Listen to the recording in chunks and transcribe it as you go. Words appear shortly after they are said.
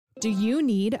Do you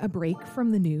need a break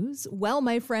from the news? Well,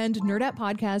 my friend, Nerdette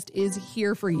Podcast is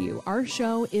here for you. Our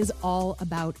show is all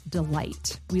about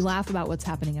delight. We laugh about what's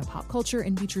happening in pop culture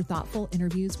and feature thoughtful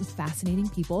interviews with fascinating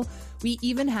people. We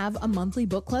even have a monthly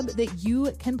book club that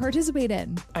you can participate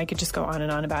in. I could just go on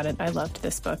and on about it. I loved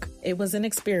this book. It was an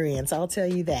experience, I'll tell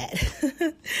you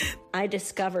that. I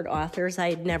discovered authors I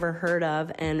had never heard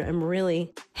of, and I'm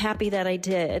really happy that I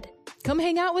did. Come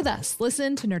hang out with us.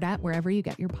 Listen to Nerdette wherever you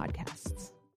get your podcasts.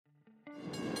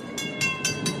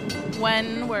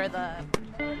 When were the...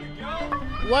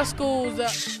 What schools...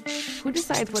 Who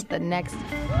decides what the next...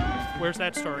 Where's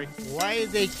that story? Why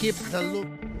they keep the loop?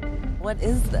 What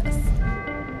is this?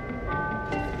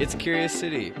 It's Curious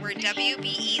City, where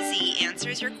WBEZ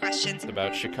answers your questions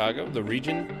about Chicago, the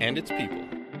region, and its people.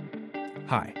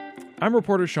 Hi, I'm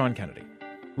reporter Sean Kennedy.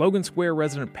 Logan Square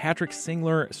resident Patrick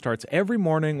Singler starts every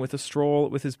morning with a stroll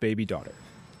with his baby daughter.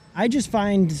 I just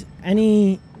find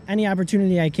any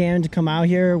opportunity I can to come out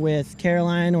here with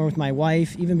Caroline or with my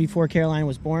wife. Even before Caroline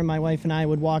was born, my wife and I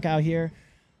would walk out here.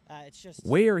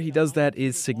 Where he does that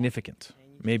is significant.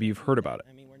 Maybe you've heard about it.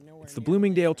 It's the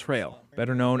Bloomingdale Trail,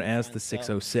 better known as the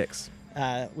 606.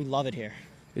 We love it here.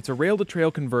 It's a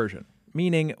rail-to-trail conversion,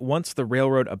 meaning once the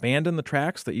railroad abandoned the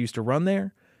tracks that used to run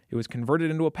there, it was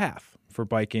converted into a path for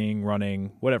biking,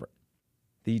 running, whatever.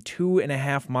 The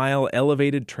 2.5-mile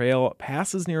elevated trail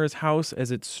passes near his house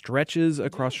as it stretches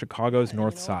across Chicago's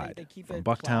north side, from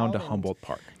Bucktown to Humboldt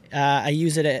Park. I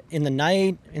use it in the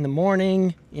night, in the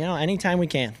morning, anytime we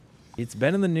can. It's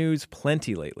been in the news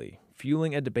plenty lately,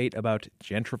 fueling a debate about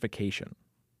gentrification.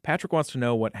 Patrick wants to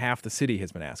know what half the city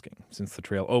has been asking since the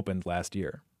trail opened last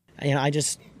year.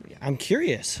 I'm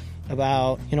curious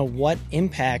about, what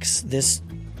impacts this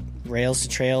rails to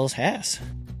trails has.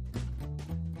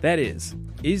 That is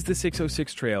the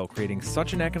 606 trail creating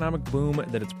such an economic boom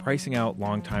that it's pricing out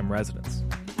longtime residents?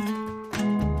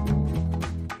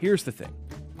 Here's the thing.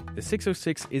 The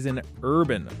 606 is an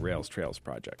urban rails trails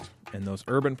project, and those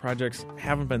urban projects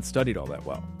haven't been studied all that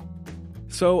well.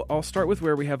 So I'll start with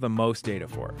where we have the most data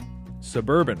for,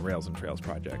 suburban rails and trails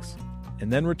projects,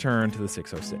 and then return to the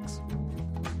 606.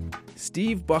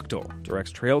 Steve Buchtel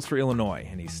directs Trails for Illinois,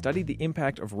 and he studied the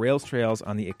impact of rails trails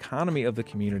on the economy of the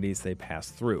communities they pass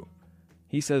through.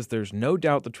 He says there's no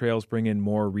doubt the trails bring in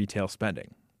more retail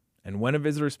spending. And when a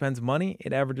visitor spends money,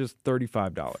 it averages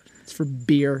 $35. It's for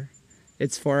beer.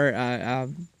 It's for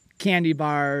candy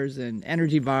bars and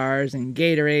energy bars and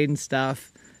Gatorade and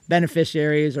stuff.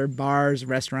 Beneficiaries are bars,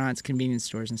 restaurants, convenience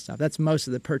stores and stuff. That's most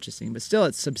of the purchasing, but still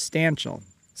it's substantial.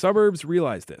 Suburbs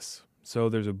realize this. So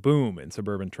there's a boom in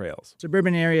suburban trails.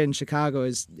 Suburban area in Chicago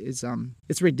is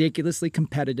it's ridiculously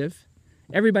competitive.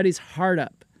 Everybody's hard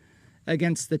up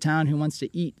against the town who wants to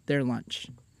eat their lunch.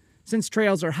 Since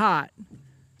trails are hot,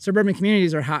 suburban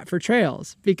communities are hot for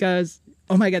trails because,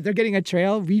 oh my God, they're getting a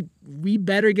trail. We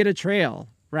better get a trail,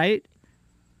 right?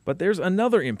 But there's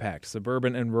another impact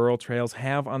suburban and rural trails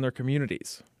have on their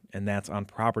communities, and that's on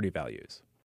property values.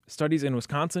 Studies in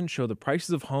Wisconsin show the prices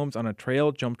of homes on a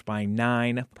trail jumped by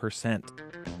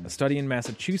 9%. A study in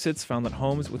Massachusetts found that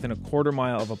homes within a quarter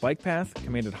mile of a bike path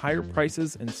commanded higher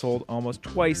prices and sold almost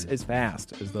twice as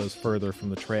fast as those further from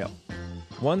the trail.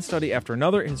 One study after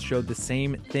another has showed the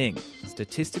same thing,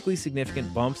 statistically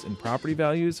significant bumps in property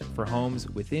values for homes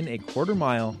within a quarter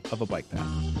mile of a bike path.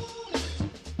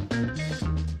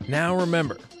 Now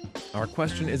remember, our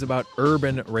question is about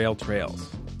urban rail trails.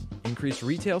 Increased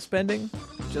retail spending?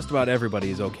 Just about everybody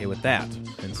is okay with that,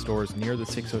 and stores near the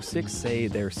 606 say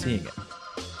they're seeing it.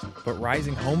 But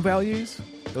rising home values?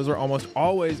 Those are almost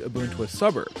always a boon to a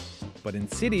suburb. But in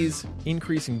cities,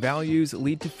 increasing values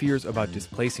lead to fears about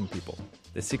displacing people.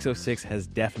 The 606 has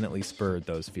definitely spurred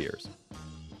those fears.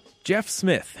 Jeff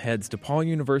Smith heads DePaul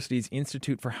University's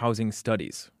Institute for Housing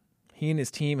Studies. He and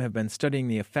his team have been studying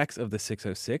the effects of the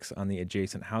 606 on the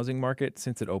adjacent housing market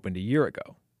since it opened a year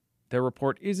ago. Their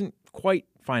report isn't quite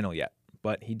final yet,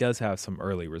 but he does have some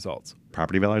early results.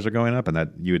 Property values are going up, and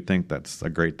that you would think that's a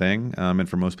great thing. And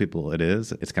for most people, it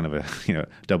is. It's kind of a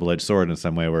double-edged sword in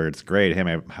some way where it's great. Hey,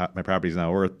 my property's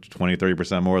now worth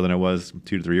 20-30% more than it was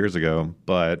 2 to 3 years ago,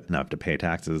 but now I have to pay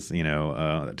taxes,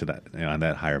 to that on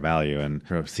that higher value. And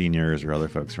for seniors or other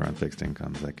folks who are on fixed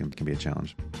incomes, that can be a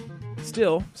challenge.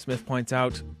 Still, Smith points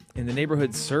out, in the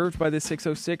neighborhoods served by the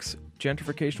 606,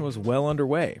 gentrification was well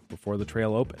underway before the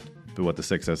trail opened. But what the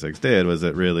 606 did was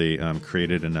it really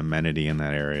created an amenity in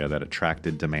that area that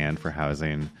attracted demand for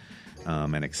housing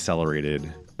and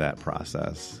accelerated that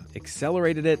process.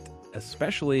 Accelerated it,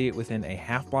 especially within a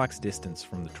half-block's distance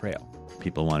from the trail.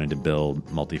 People wanted to build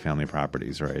multifamily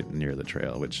properties right near the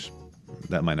trail, which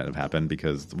that might not have happened,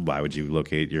 because why would you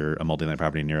locate a multi-line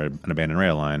property near an abandoned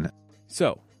rail line?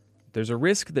 So, there's a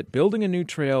risk that building a new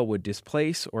trail would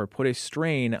displace or put a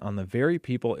strain on the very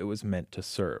people it was meant to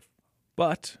serve.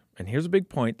 But, and here's a big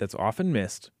point that's often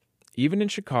missed, even in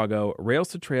Chicago, rails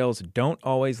to trails don't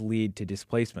always lead to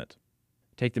displacement.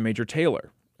 Take the Major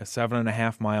Taylor, a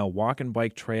 7.5-mile walk and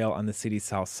bike trail on the city's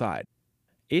south side.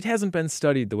 It hasn't been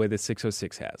studied the way the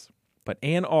 606 has, but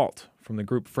Ann Alt from the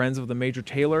group Friends of the Major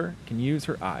Taylor can use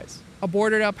her eyes. A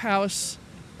boarded up house,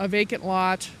 a vacant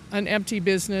lot, an empty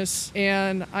business,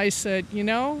 and I said,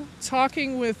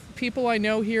 talking with people I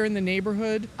know here in the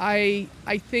neighborhood, I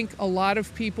think a lot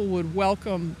of people would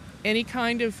welcome any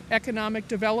kind of economic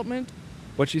development.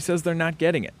 But she says they're not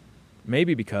getting it.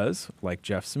 Maybe because, like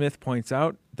Jeff Smith points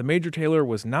out, the Major Taylor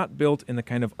was not built in the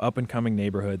kind of up-and-coming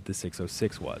neighborhood the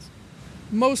 606 was.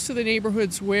 Most of the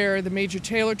neighborhoods where the Major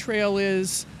Taylor Trail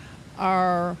is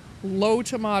are low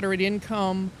to moderate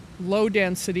income, low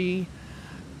density,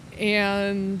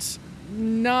 and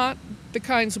not the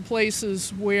kinds of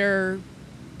places where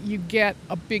you get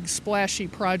a big splashy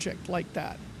project like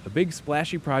that. A big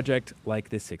splashy project like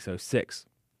the 606.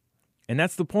 And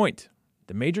that's the point.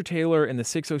 The Major Taylor and the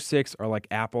 606 are like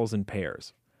apples and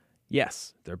pears.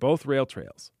 Yes, they're both rail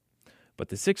trails. But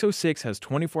the 606 has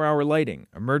 24-hour lighting,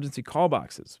 emergency call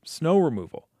boxes, snow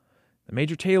removal. The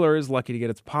Major Taylor is lucky to get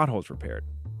its potholes repaired.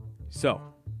 So,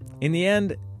 in the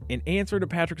end, an answer to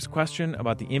Patrick's question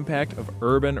about the impact of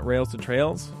urban rails to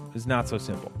trails is not so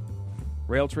simple.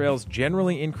 Rail trails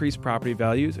generally increase property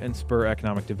values and spur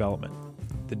economic development.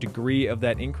 The degree of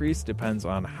that increase depends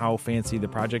on how fancy the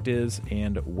project is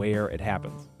and where it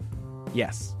happens.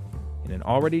 Yes, in an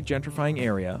already gentrifying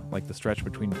area like the stretch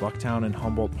between Bucktown and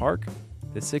Humboldt Park,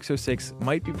 the 606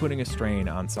 might be putting a strain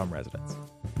on some residents.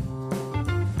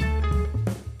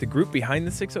 The group behind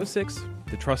the 606,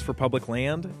 the Trust for Public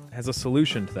Land, has a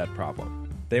solution to that problem.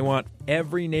 They want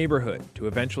every neighborhood to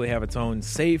eventually have its own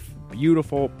safe,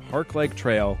 beautiful, park-like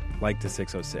trail like the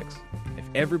 606. If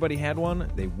everybody had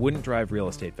one, they wouldn't drive real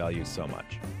estate values so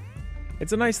much.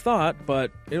 It's a nice thought,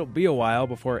 but it'll be a while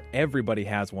before everybody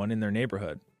has one in their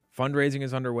neighborhood. Fundraising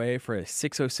is underway for a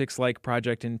 606-like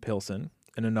project in Pilsen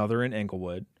and another in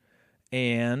Englewood,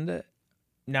 and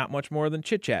not much more than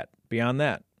chit-chat beyond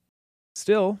that.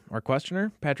 Still, our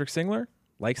questioner, Patrick Singler,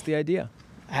 likes the idea.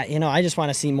 I just want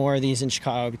to see more of these in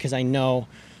Chicago because I know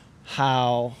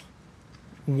how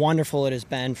wonderful it has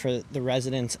been for the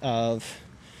residents of,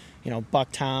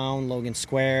 Bucktown, Logan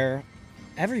Square.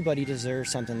 Everybody deserves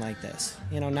something like this.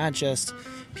 Not just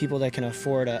people that can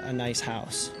afford a nice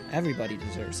house. Everybody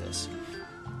deserves this.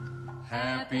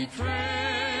 Happy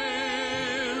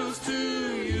trails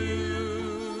to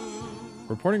you.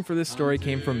 Reporting for this story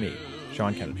came from me,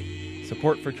 Sean Kennedy.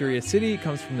 Support for Curious City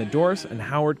comes from the Doris and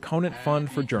Howard Conant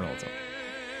Fund for Journalism.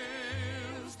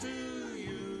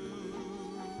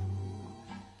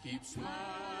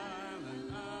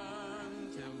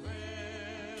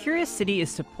 Curious City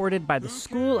is supported by the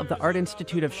School of the Art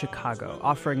Institute of Chicago,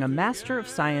 offering a Master of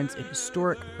Science in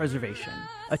Historic Preservation.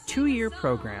 A 2-year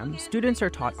program, students are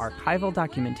taught archival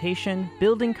documentation,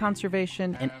 building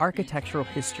conservation, and architectural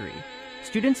history.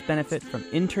 Students benefit from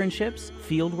internships,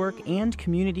 fieldwork, and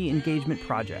community engagement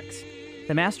projects.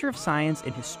 The Master of Science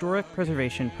in Historic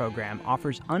Preservation program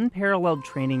offers unparalleled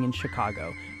training in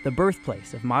Chicago, the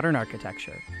birthplace of modern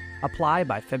architecture. Apply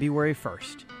by February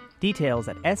 1st. Details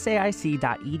at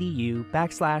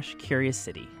saic.edu/Curious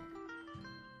City.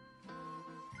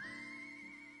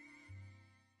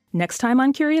 Next time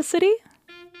on Curious City?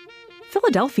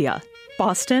 Philadelphia,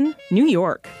 Boston, New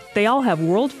York. They all have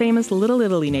world-famous Little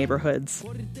Italy neighborhoods.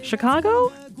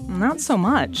 Chicago? Not so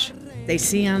much. They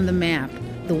see on the map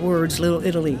the words Little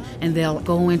Italy, and they'll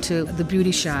go into the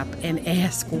beauty shop and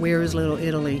ask, where is Little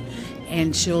Italy?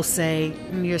 And she'll say,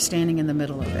 you're standing in the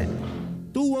middle of it.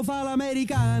 Tuo fa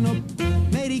l'americano,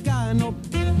 americano,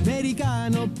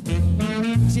 americano.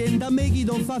 Sienta me chi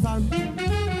don fa fan.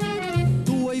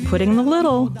 Putting the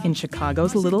little in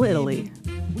Chicago's Little Italy.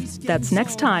 That's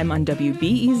next time on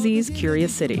WBEZ's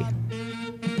Curious City.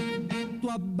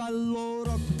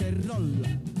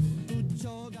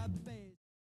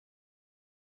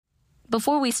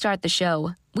 Before we start the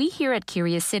show, we here at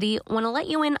Curious City want to let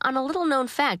you in on a little-known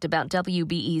fact about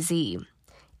WBEZ.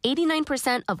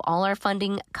 89% of all our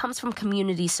funding comes from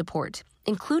community support,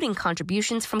 including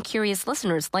contributions from curious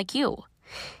listeners like you.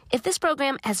 If this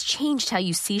program has changed how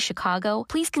you see Chicago,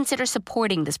 please consider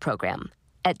supporting this program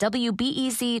at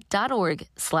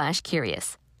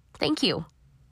wbez.org/curious. Thank you.